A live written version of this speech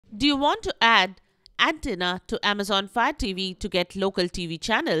Do you want to add antenna to Amazon Fire TV to get local TV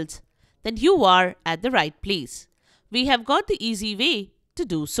channels? Then you are at the right place. We have got the easy way to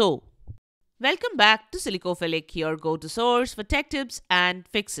do so. Welcome back to Silicophilic, your go-to source for tech tips and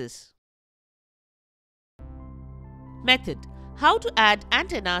fixes. Method: how to add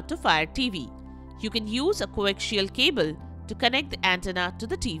antenna to Fire TV. You can use a coaxial cable to connect the antenna to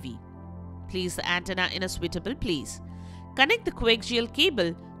the TV. Place the antenna in a suitable place. Connect the coaxial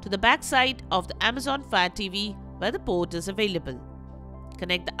cable to the backside of the Amazon Fire TV where the port is available.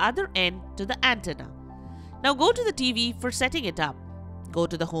 Connect the other end to the antenna. Now go to the TV for setting it up. Go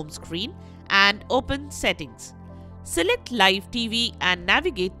to the home screen and open Settings. Select Live TV and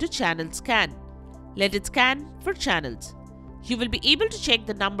navigate to Channel Scan. Let it scan for channels. You will be able to check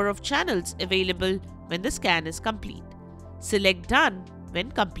the number of channels available when the scan is complete. Select Done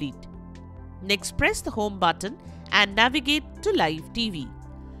when complete. Next, press the Home button and navigate to Live TV.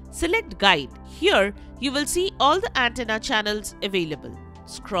 Select Guide. Here, you will see all the antenna channels available.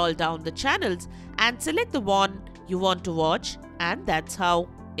 Scroll down the channels and select the one you want to watch, and that's how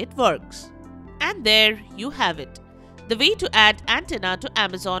it works. And there you have it, the way to add antenna to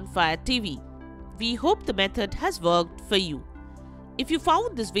Amazon Fire TV. We hope the method has worked for you. If you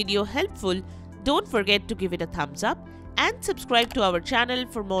found this video helpful, don't forget to give it a thumbs up and subscribe to our channel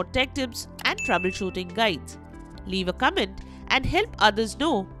for more tech tips and troubleshooting guides. Leave a comment and help others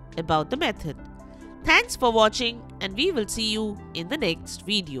know about the method. Thanks for watching, and we will see you in the next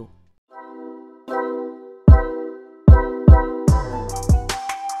video.